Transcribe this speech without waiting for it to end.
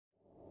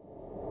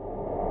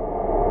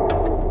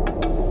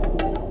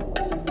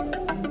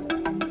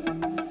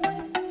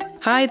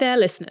Hi there,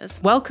 listeners.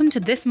 Welcome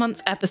to this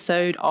month's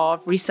episode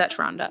of Research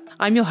Roundup.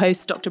 I'm your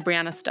host, Dr.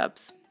 Brianna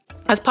Stubbs.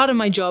 As part of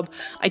my job,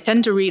 I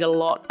tend to read a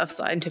lot of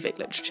scientific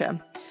literature.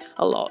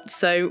 A lot.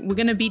 So we're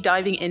going to be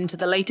diving into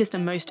the latest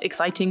and most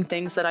exciting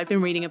things that I've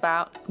been reading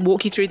about,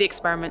 walk you through the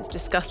experiments,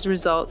 discuss the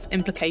results,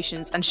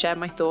 implications, and share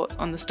my thoughts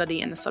on the study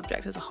and the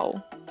subject as a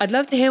whole. I'd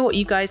love to hear what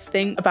you guys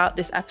think about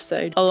this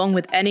episode, along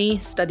with any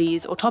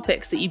studies or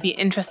topics that you'd be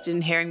interested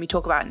in hearing me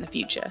talk about in the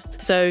future.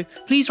 So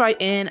please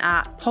write in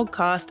at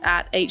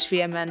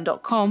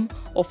podcast@hvmn.com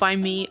or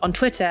find me on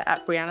Twitter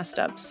at Brianna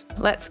Stubbs.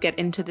 Let's get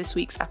into this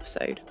week's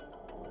episode.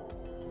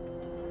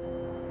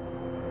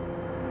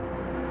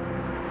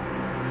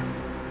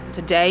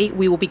 Today,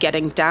 we will be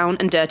getting down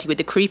and dirty with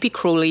the creepy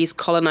crawlies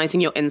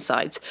colonizing your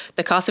insides,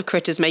 the cast of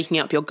critters making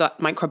up your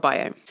gut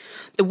microbiome.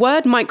 The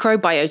word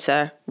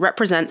microbiota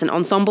represents an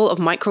ensemble of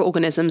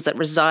microorganisms that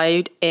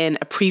reside in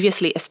a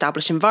previously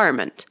established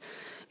environment.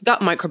 Gut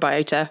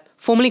microbiota,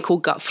 formerly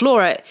called gut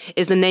flora,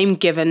 is the name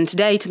given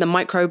today to the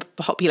microbe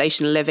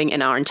population living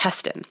in our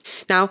intestine.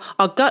 Now,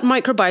 our gut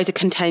microbiota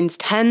contains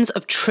tens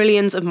of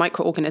trillions of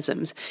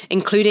microorganisms,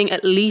 including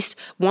at least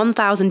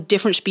 1,000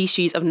 different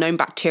species of known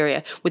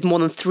bacteria with more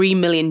than 3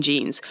 million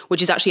genes,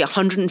 which is actually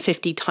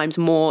 150 times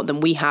more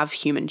than we have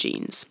human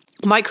genes.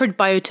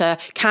 Microbiota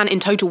can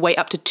in total weigh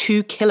up to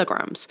 2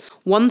 kilograms.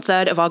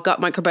 1/3 of our gut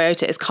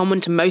microbiota is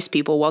common to most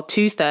people, while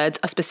 2/3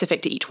 are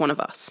specific to each one of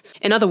us.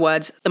 In other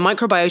words, the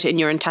microbiota in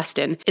your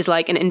intestine is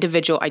like an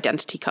individual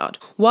identity card.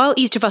 While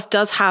each of us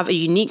does have a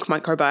unique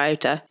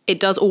microbiota,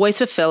 it does always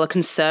fulfill a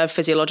conserved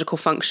physiological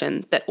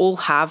function that all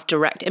have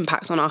direct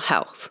impact on our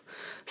health.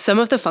 Some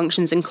of the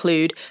functions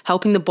include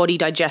helping the body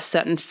digest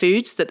certain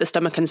foods that the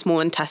stomach and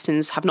small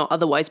intestines have not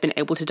otherwise been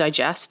able to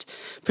digest,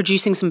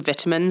 producing some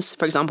vitamins,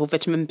 for example,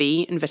 vitamin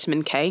B and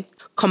vitamin K,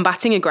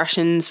 combating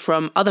aggressions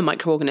from other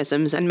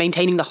microorganisms and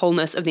maintaining the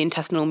wholeness of the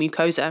intestinal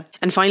mucosa.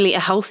 And finally, a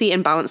healthy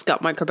and balanced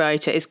gut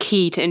microbiota is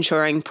key to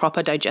ensuring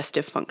proper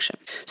digestive function.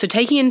 So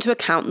taking into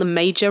account the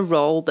major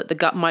role that the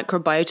gut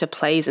microbiota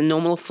plays in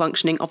normal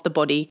functioning of the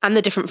body and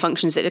the different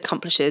functions it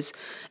accomplishes,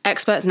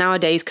 experts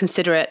nowadays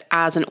consider it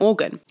as an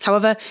organ.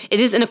 However,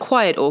 it is an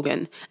acquired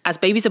organ, as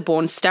babies are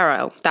born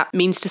sterile. That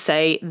means to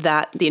say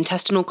that the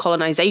intestinal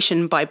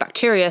colonization by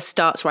bacteria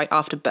starts right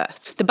after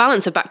birth. The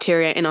balance of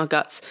bacteria in our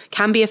guts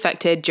can be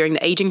affected during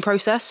the aging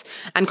process,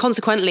 and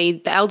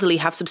consequently, the elderly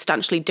have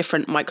substantially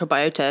different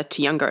microbiota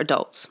to younger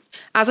adults.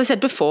 As I said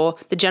before,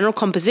 the general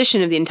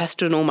composition of the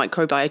intestinal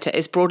microbiota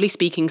is broadly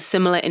speaking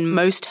similar in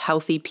most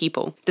healthy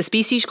people. The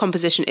species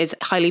composition is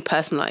highly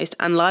personalized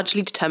and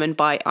largely determined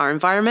by our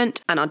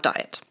environment and our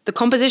diet. The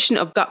composition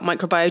of gut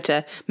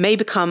microbiota may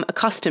become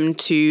accustomed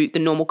to the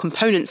normal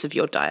components of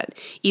your diet,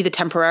 either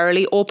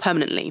temporarily or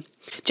permanently.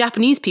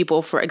 Japanese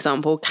people, for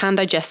example, can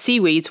digest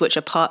seaweeds which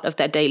are part of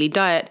their daily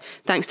diet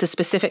thanks to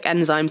specific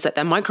enzymes that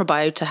their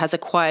microbiota has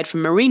acquired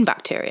from marine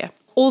bacteria.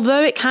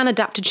 Although it can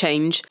adapt to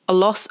change, a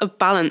loss of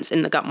balance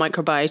in the gut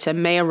microbiota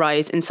may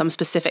arise in some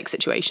specific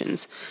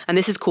situations, and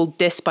this is called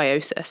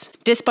dysbiosis.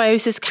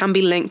 Dysbiosis can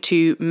be linked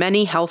to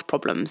many health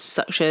problems,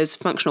 such as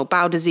functional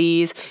bowel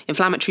disease,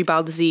 inflammatory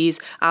bowel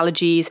disease,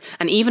 allergies,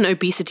 and even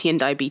obesity and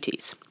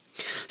diabetes.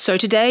 So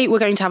today we're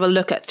going to have a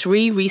look at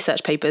 3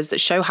 research papers that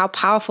show how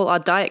powerful our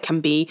diet can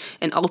be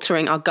in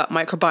altering our gut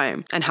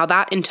microbiome and how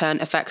that in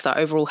turn affects our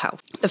overall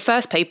health. The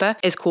first paper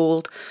is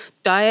called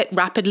Diet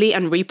Rapidly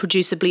and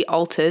Reproducibly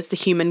Alters the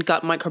Human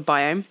Gut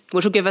Microbiome,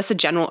 which will give us a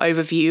general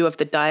overview of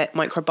the diet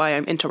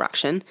microbiome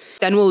interaction.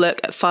 Then we'll look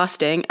at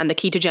fasting and the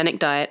ketogenic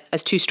diet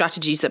as 2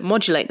 strategies that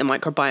modulate the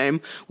microbiome,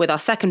 with our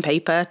second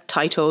paper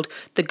titled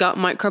The Gut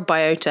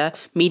Microbiota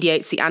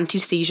Mediates the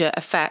Anti-Seizure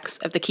Effects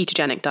of the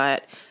Ketogenic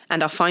Diet,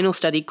 and our final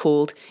study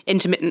called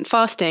Intermittent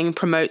Fasting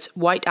Promotes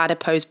White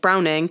Adipose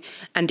Browning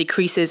and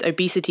Decreases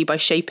Obesity by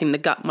Shaping the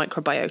Gut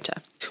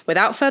Microbiota.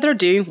 Without further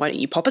ado, why don't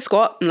you pop a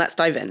squat and let's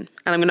dive in.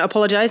 And I'm going to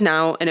apologise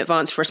now in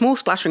advance for a small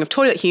splattering of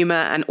toilet humour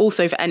and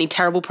also for any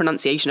terrible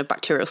pronunciation of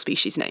bacterial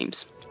species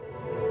names.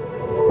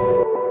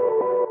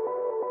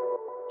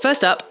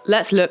 First up,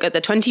 let's look at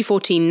the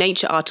 2014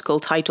 Nature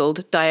article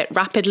titled Diet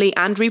Rapidly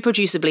and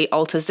Reproducibly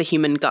Alters the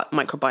Human Gut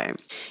Microbiome.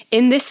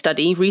 In this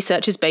study,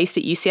 researchers based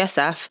at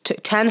UCSF took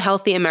 10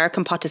 healthy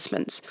American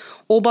participants,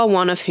 all but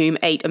one of whom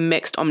ate a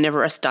mixed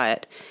omnivorous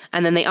diet,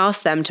 and then they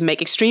asked them to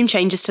make extreme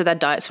changes to their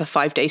diets for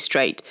 5 days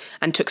straight,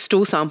 and took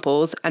stool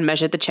samples and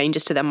measured the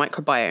changes to their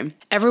microbiome.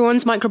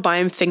 Everyone's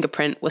microbiome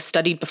fingerprint was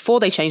studied before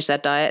they changed their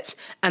diets,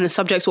 and the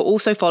subjects were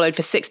also followed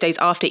for 6 days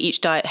after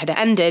each diet had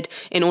ended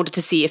in order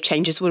to see if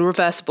changes were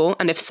reversible,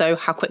 and if so,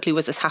 how quickly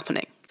was this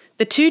happening.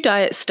 The 2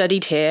 diets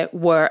studied here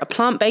were a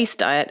plant-based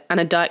diet and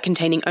a diet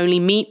containing only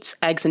meats,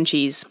 eggs, and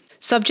cheese.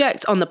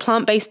 Subjects on the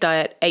plant-based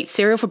diet ate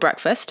cereal for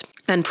breakfast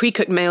and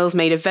pre-cooked meals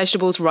made of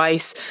vegetables,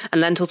 rice, and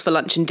lentils for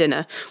lunch and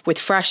dinner, with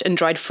fresh and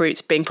dried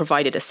fruits being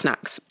provided as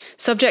snacks.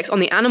 Subjects on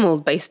the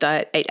animal-based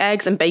diet ate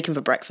eggs and bacon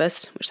for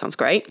breakfast, which sounds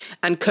great,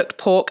 and cooked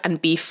pork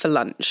and beef for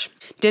lunch.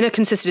 Dinner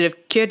consisted of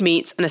cured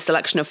meats and a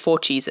selection of 4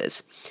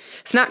 cheeses.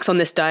 Snacks on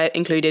this diet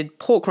included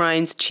pork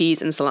rinds,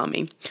 cheese, and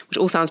salami, which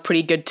all sounds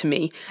pretty good to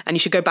me, and you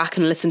should go back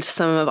and listen to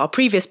some of our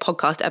previous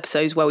podcast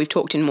episodes where we've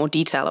talked in more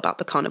detail about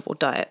the carnivore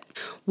diet.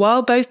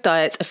 While both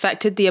diets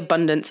affected the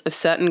abundance of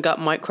certain gut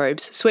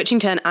microbes, switching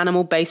to an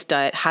animal-based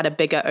diet had a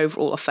bigger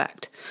overall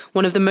effect.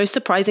 One of the most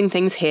surprising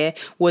things here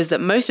was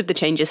that most of the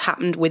changes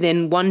happened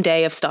within 1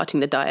 day of starting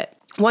the diet.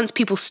 Once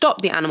people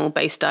stopped the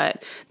animal-based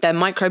diet, their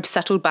microbes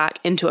settled back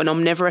into an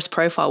omnivorous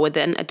profile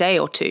within a day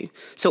or two.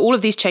 So all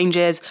of these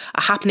changes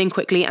are happening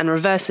quickly and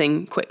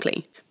reversing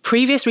quickly.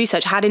 Previous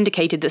research had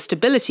indicated that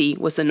stability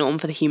was the norm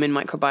for the human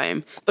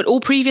microbiome, but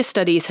all previous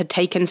studies had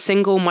taken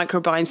single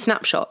microbiome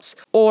snapshots,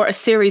 or a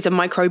series of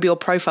microbial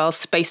profiles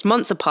spaced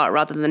months apart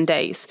rather than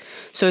days.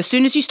 So as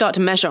soon as you start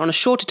to measure on a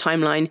shorter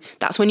timeline,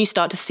 that's when you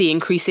start to see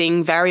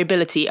increasing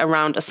variability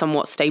around a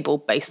somewhat stable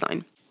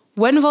baseline.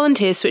 When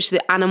volunteers switched to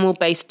the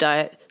animal-based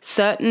diet,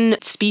 certain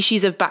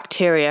species of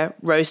bacteria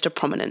rose to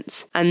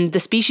prominence, and the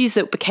species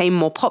that became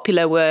more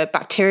popular were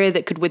bacteria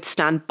that could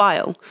withstand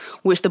bile,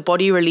 which the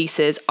body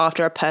releases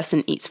after a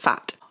person eats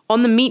fat.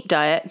 On the meat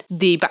diet,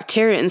 the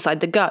bacteria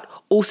inside the gut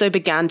also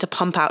began to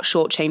pump out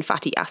short-chain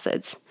fatty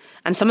acids.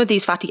 And some of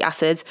these fatty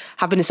acids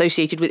have been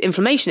associated with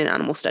inflammation in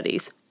animal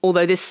studies,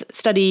 although this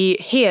study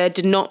here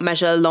did not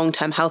measure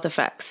long-term health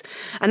effects.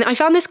 And I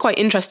found this quite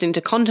interesting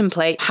to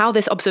contemplate how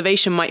this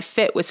observation might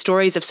fit with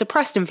stories of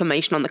suppressed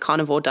inflammation on the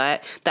carnivore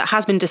diet that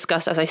has been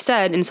discussed, as I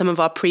said, in some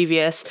of our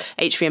previous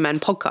HVMN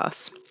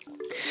podcasts.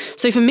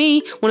 So for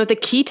me, one of the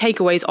key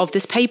takeaways of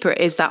this paper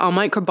is that our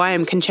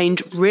microbiome can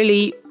change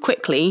really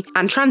quickly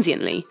and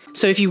transiently.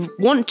 So if you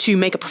want to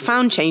make a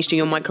profound change to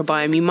your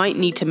microbiome, you might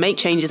need to make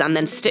changes and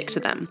then stick to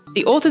them.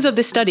 The authors of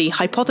this study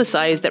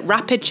hypothesized that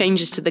rapid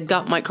changes to the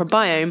gut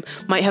microbiome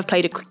might have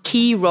played a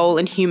key role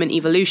in human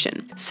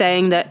evolution,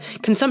 saying that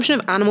consumption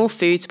of animal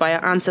foods by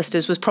our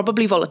ancestors was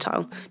probably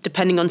volatile,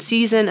 depending on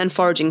season and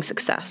foraging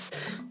success,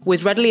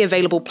 with readily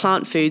available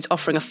plant foods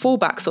offering a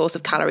fallback source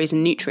of calories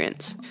and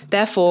nutrients.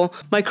 Therefore,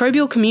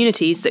 microbial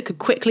communities that could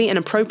quickly and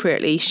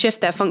appropriately shift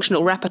their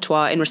functional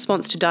repertoire in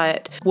response to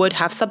diet would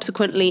have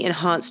subsequently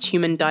enhanced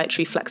human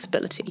dietary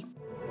flexibility.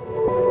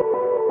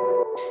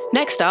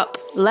 Next up,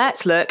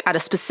 let's look at a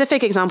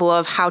specific example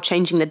of how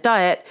changing the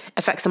diet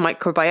affects the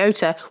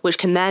microbiota, which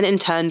can then in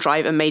turn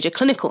drive a major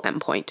clinical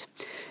endpoint.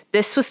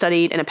 This was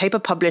studied in a paper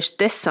published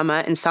this summer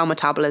in Cell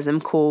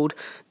Metabolism called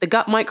 "The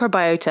Gut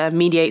Microbiota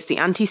Mediates the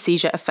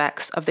Anti-Seizure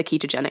Effects of the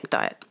Ketogenic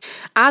Diet."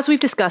 As we've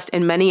discussed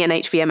in many an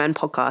HVMN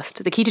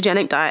podcast, the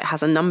ketogenic diet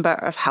has a number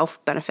of health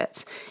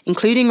benefits,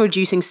 including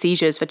reducing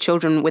seizures for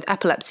children with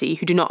epilepsy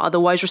who do not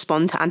otherwise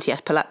respond to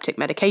anti-epileptic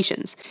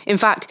medications. In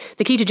fact,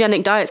 the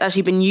ketogenic diet has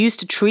actually been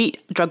used to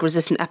treat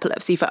drug-resistant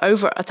epilepsy for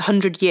over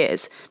 100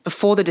 years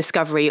before the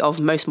discovery of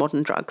most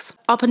modern drugs.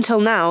 Up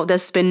until now,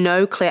 there's been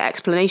no clear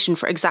explanation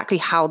for exactly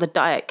how the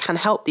diet can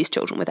help these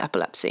children with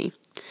epilepsy.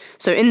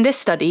 So in this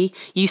study,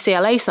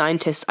 UCLA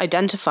scientists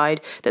identified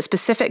that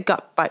specific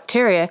gut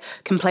bacteria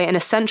can play an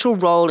essential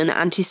role in the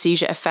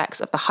anti-seizure effects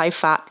of the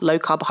high-fat,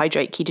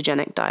 low-carbohydrate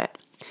ketogenic diet.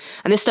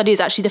 And this study is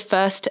actually the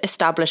first to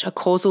establish a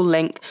causal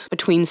link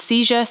between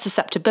seizure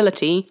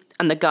susceptibility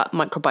and the gut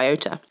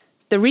microbiota.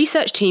 The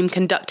research team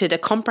conducted a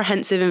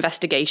comprehensive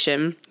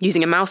investigation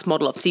using a mouse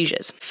model of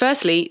seizures.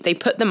 Firstly, they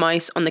put the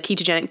mice on the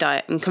ketogenic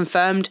diet and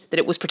confirmed that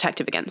it was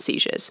protective against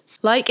seizures.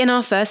 Like in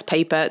our first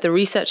paper, the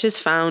researchers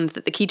found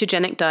that the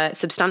ketogenic diet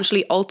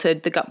substantially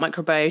altered the gut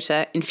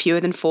microbiota in fewer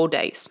than 4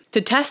 days.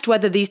 To test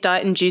whether these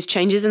diet-induced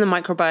changes in the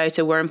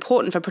microbiota were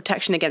important for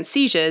protection against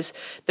seizures,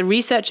 the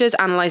researchers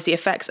analysed the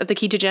effects of the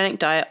ketogenic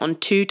diet on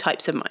 2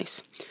 types of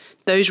mice.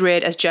 Those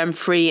reared as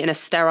germ-free in a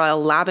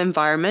sterile lab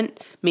environment,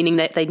 meaning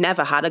that they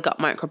never had a gut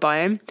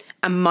microbiome,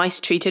 and mice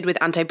treated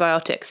with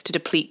antibiotics to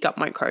deplete gut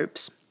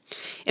microbes.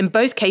 In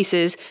both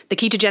cases, the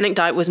ketogenic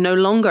diet was no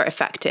longer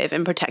effective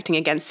in protecting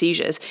against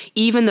seizures,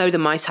 even though the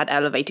mice had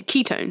elevated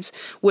ketones,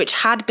 which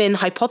had been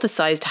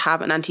hypothesized to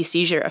have an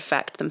anti-seizure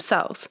effect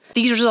themselves.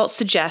 These results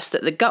suggest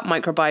that the gut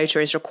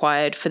microbiota is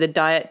required for the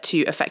diet to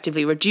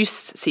effectively reduce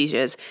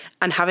seizures,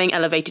 and having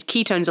elevated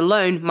ketones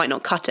alone might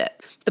not cut it.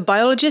 The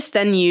biologists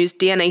then used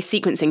DNA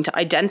sequencing to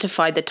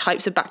identify the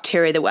types of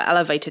bacteria that were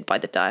elevated by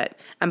the diet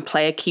and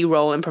play a key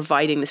role in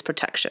providing this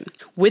protection.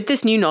 With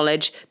this new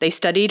knowledge, they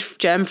studied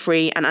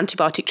germ-free and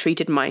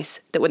antibiotic-treated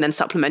mice that were then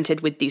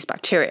supplemented with these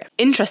bacteria.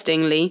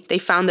 Interestingly, they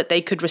found that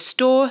they could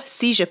restore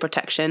seizure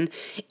protection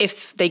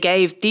if they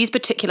gave these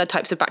particular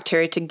types of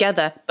bacteria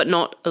together but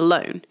not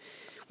alone.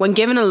 When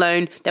given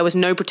alone, there was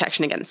no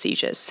protection against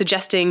seizures,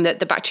 suggesting that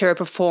the bacteria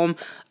perform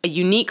a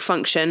unique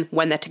function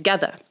when they're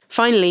together.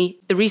 Finally,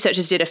 the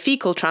researchers did a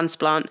fecal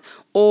transplant,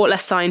 or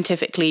less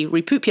scientifically,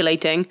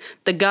 repopulating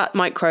the gut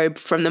microbe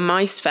from the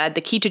mice fed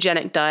the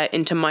ketogenic diet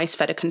into mice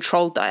fed a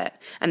controlled diet,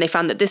 and they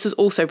found that this was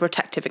also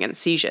protective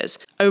against seizures.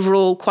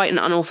 Overall, quite an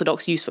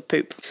unorthodox use for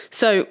poop.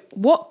 So,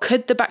 what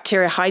could the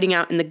bacteria hiding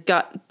out in the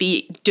gut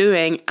be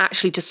doing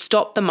actually to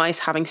stop the mice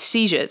having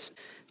seizures?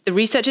 The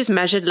researchers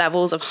measured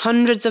levels of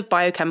hundreds of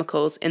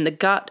biochemicals in the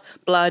gut,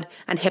 blood,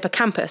 and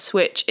hippocampus,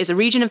 which is a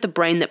region of the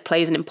brain that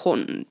plays an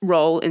important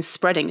role in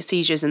spreading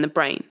seizures in the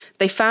brain.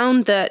 They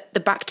found that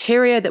the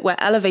bacteria that were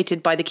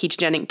elevated by the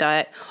ketogenic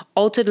diet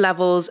altered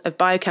levels of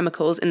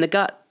biochemicals in the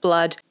gut,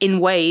 blood,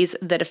 in ways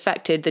that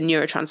affected the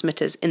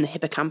neurotransmitters in the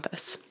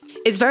hippocampus.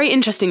 It's very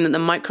interesting that the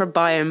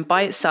microbiome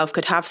by itself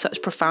could have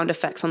such profound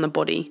effects on the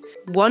body.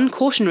 One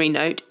cautionary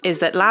note is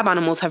that lab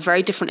animals have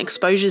very different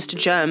exposures to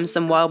germs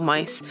than wild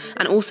mice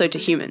and also to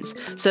humans,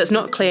 so it's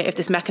not clear if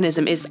this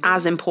mechanism is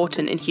as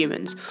important in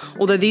humans,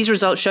 although these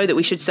results show that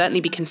we should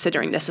certainly be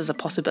considering this as a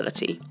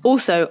possibility.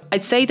 Also,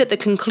 I'd say that the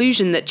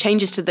conclusion that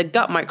changes to the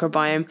gut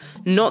microbiome,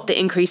 not the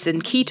increase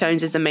in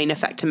ketones, is the main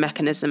effector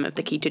mechanism of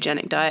the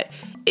ketogenic diet,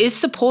 is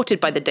supported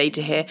by the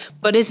data here,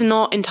 but is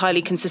not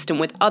entirely consistent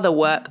with other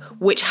work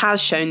which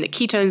has shown that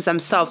ketones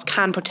themselves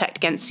can protect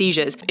against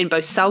seizures in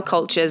both cell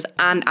cultures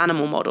and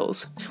animal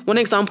models. One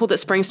example that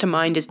springs to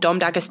mind is Dom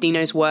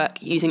D'Agostino's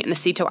work using an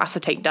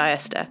acetoacetate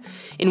diester,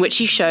 in which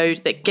he showed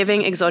that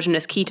giving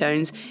exogenous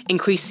ketones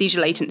increased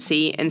seizure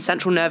latency and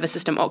central nervous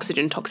system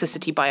oxygen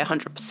toxicity by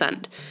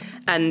 100%.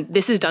 And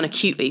this is done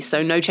acutely,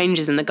 so no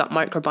changes in the gut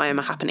microbiome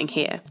are happening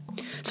here.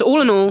 So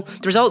all in all,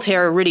 the results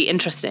here are really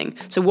interesting,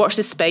 so watch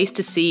this space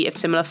to see if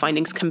similar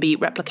findings can be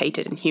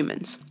replicated in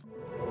humans.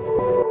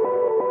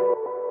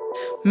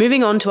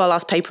 Moving on to our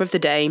last paper of the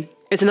day,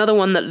 it's another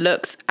one that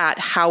looks at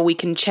how we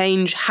can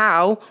change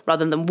how,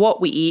 rather than what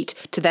we eat,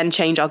 to then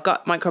change our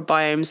gut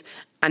microbiomes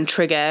and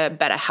trigger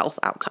better health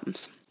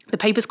outcomes. The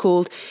paper's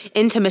called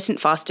Intermittent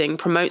Fasting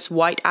Promotes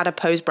White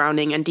Adipose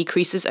Browning and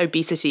Decreases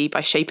Obesity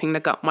by Shaping the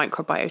Gut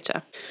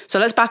Microbiota. So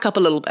let's back up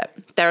a little bit.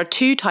 There are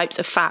two types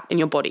of fat in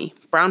your body,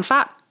 brown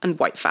fat and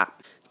white fat.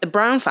 The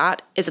brown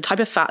fat is a type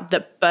of fat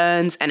that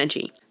burns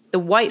energy. The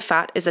white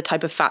fat is a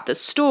type of fat that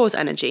stores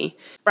energy.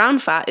 Brown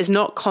fat is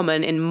not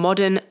common in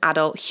modern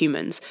adult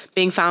humans,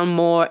 being found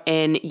more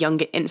in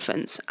younger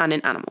infants and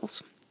in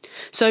animals.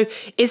 So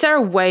is there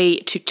a way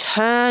to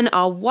turn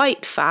our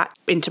white fat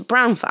into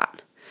brown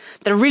fat?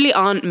 There really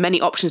aren't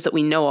many options that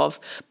we know of,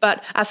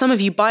 but as some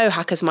of you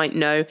biohackers might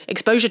know,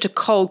 exposure to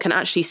cold can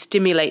actually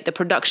stimulate the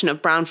production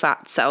of brown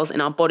fat cells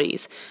in our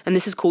bodies, and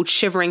this is called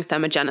shivering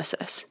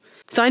thermogenesis.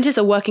 Scientists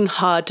are working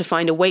hard to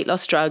find a weight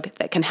loss drug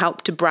that can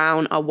help to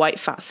brown our white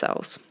fat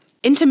cells.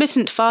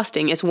 Intermittent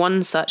fasting is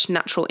one such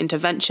natural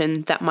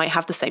intervention that might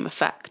have the same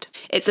effect.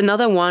 It's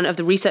another one of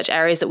the research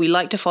areas that we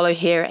like to follow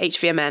here at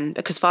HVMN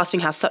because fasting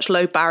has such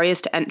low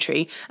barriers to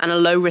entry and a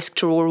low risk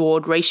to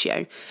reward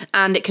ratio,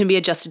 and it can be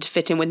adjusted to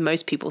fit in with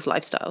most people's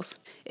lifestyles.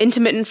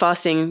 Intermittent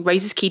fasting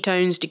raises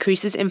ketones,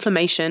 decreases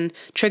inflammation,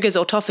 triggers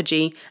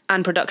autophagy,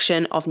 and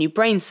production of new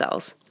brain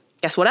cells.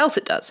 Guess what else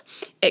it does?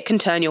 It can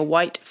turn your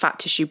white fat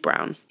tissue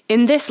brown.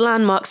 In this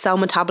landmark cell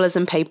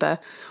metabolism paper,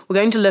 we're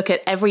going to look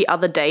at every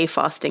other day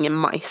fasting in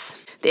mice.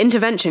 The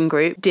intervention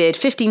group did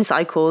 15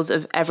 cycles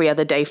of every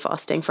other day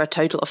fasting for a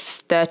total of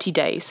 30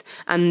 days,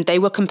 and they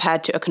were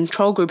compared to a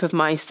control group of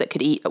mice that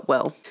could eat at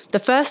will. The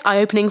first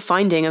eye-opening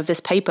finding of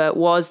this paper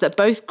was that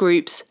both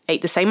groups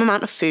ate the same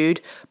amount of food,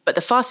 but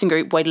the fasting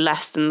group weighed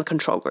less than the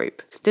control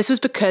group. This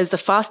was because the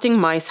fasting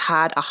mice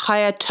had a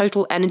higher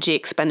total energy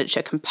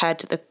expenditure compared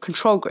to the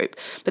control group,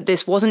 but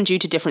this wasn't due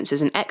to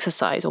differences in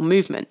exercise or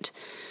movement.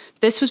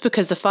 This was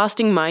because the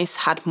fasting mice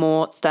had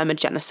more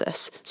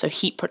thermogenesis, so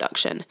heat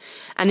production.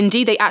 And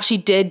indeed, they actually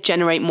did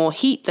generate more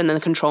heat than the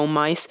control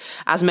mice,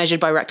 as measured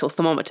by rectal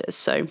thermometers,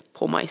 so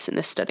poor mice in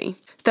this study.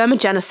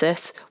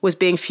 Thermogenesis was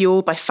being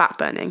fueled by fat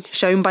burning,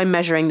 shown by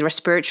measuring the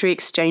respiratory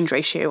exchange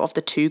ratio of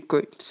the two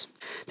groups.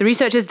 The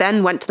researchers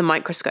then went to the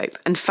microscope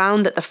and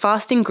found that the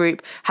fasting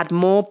group had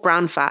more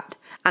brown fat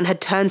and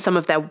had turned some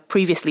of their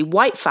previously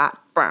white fat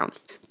brown.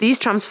 These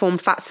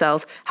transformed fat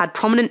cells had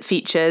prominent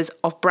features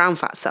of brown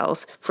fat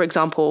cells, for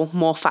example,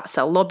 more fat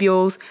cell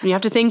lobules, and you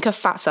have to think of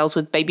fat cells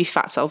with baby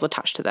fat cells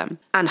attached to them,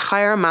 and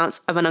higher amounts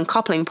of an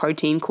uncoupling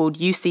protein called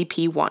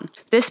UCP1.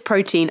 This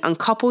protein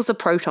uncouples the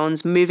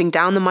protons moving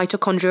down the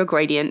mitochondrial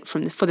gradient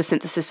for the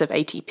synthesis of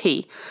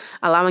ATP,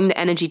 allowing the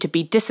energy to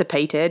be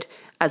dissipated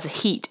as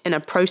heat in a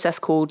process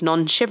called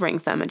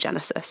non-shivering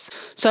thermogenesis.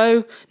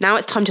 So now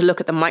it's time to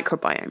look at the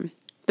microbiome.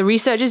 The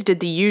researchers did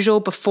the usual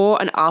before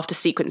and after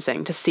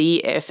sequencing to see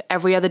if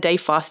every other day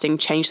fasting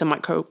changed the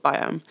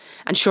microbiome,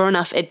 and sure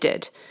enough, it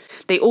did.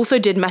 They also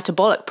did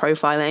metabolic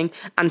profiling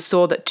and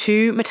saw that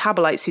two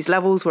metabolites whose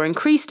levels were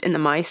increased in the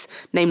mice,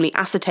 namely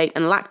acetate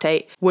and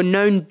lactate, were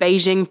known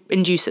Beijing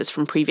inducers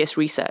from previous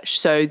research.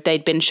 So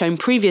they'd been shown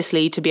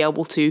previously to be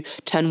able to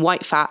turn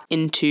white fat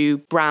into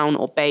brown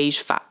or beige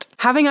fat.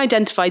 Having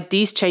identified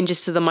these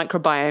changes to the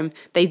microbiome,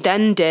 they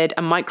then did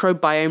a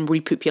microbiome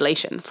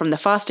repopulation from the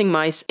fasting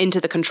mice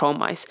into the control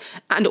mice,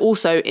 and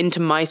also into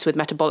mice with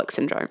metabolic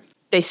syndrome.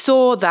 They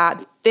saw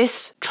that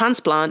this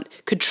transplant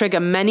could trigger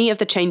many of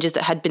the changes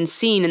that had been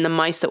seen in the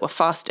mice that were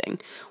fasting,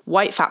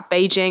 white fat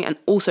beiging and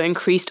also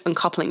increased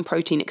uncoupling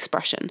protein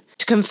expression.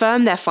 To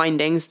confirm their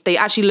findings, they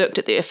actually looked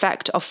at the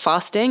effect of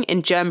fasting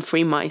in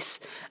germ-free mice,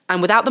 and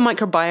without the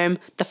microbiome,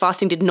 the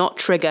fasting did not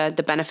trigger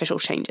the beneficial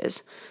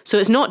changes. So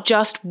it's not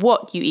just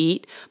what you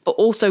eat, but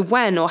also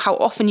when or how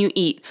often you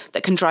eat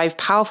that can drive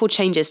powerful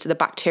changes to the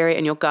bacteria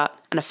in your gut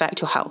and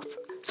affect your health.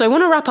 So I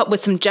want to wrap up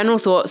with some general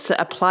thoughts that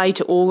apply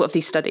to all of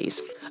these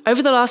studies.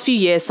 Over the last few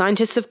years,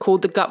 scientists have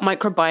called the gut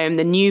microbiome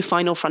the new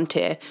final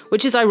frontier,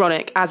 which is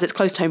ironic as it's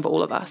close to home for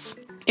all of us.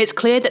 It's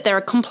clear that there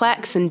are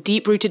complex and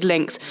deep-rooted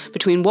links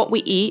between what we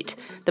eat,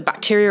 the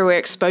bacteria we're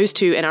exposed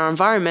to in our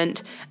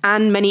environment,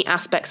 and many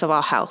aspects of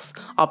our health,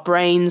 our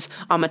brains,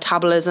 our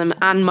metabolism,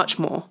 and much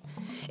more.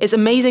 It's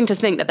amazing to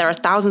think that there are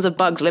thousands of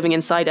bugs living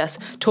inside us,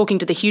 talking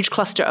to the huge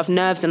cluster of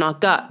nerves in our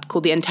gut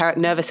called the enteric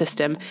nervous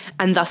system,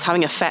 and thus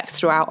having effects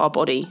throughout our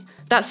body.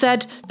 That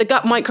said, the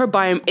gut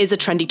microbiome is a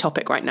trendy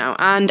topic right now,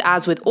 and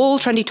as with all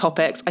trendy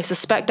topics, I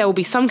suspect there will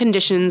be some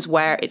conditions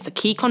where it's a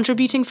key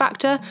contributing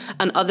factor,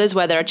 and others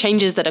where there are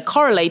changes that are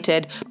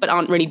correlated but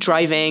aren't really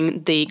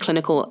driving the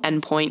clinical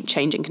endpoint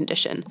changing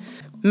condition.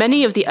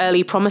 Many of the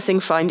early promising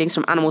findings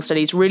from animal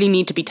studies really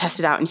need to be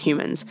tested out in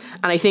humans,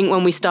 and I think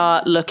when we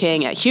start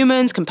looking at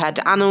humans compared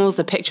to animals,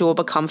 the picture will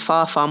become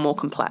far, far more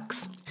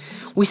complex.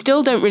 We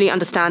still don't really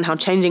understand how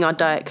changing our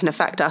diet can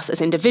affect us as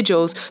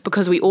individuals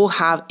because we all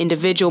have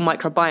individual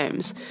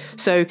microbiomes.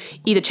 So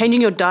either changing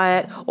your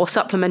diet or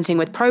supplementing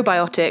with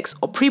probiotics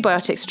or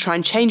prebiotics to try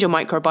and change your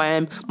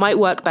microbiome might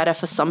work better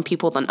for some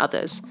people than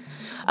others.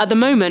 At the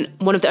moment,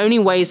 one of the only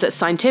ways that's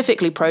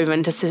scientifically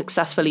proven to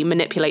successfully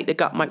manipulate the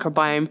gut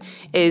microbiome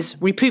is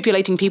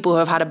repopulating people who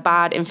have had a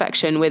bad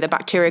infection with a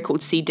bacteria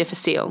called C.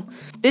 difficile.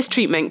 This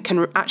treatment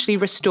can actually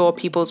restore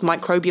people's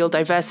microbial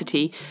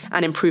diversity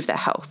and improve their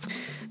health.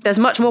 There's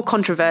much more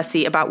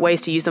controversy about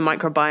ways to use the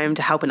microbiome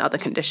to help in other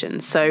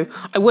conditions, so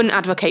I wouldn't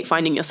advocate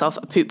finding yourself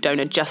a poop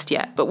donor just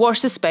yet, but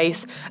watch this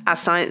space as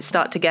science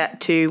start to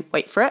get to,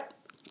 wait for it,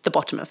 the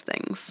bottom of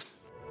things.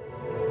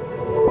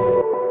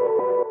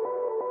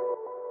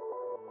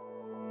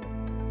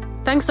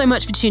 Thanks so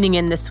much for tuning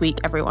in this week,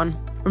 everyone.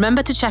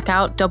 Remember to check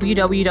out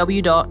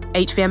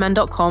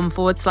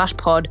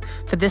www.hvmn.com/pod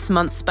for this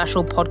month's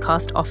special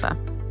podcast offer.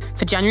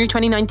 For January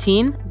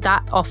 2019,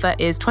 that offer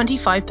is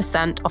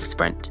 25% off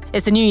Sprint.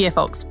 It's a new year,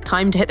 folks.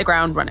 Time to hit the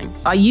ground running.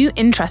 Are you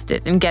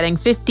interested in getting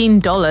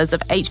 $15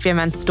 of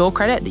HVMN store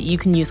credit that you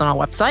can use on our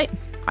website?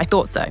 I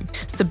thought so.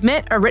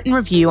 Submit a written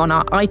review on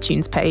our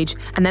iTunes page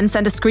and then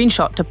send a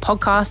screenshot to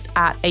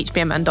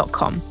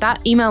podcast@hvmn.com. That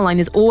email line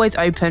is always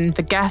open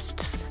for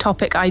guests,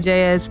 topic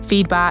ideas,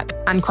 feedback,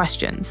 and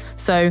questions.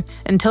 So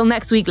until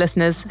next week,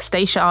 listeners,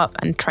 stay sharp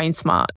and train smart.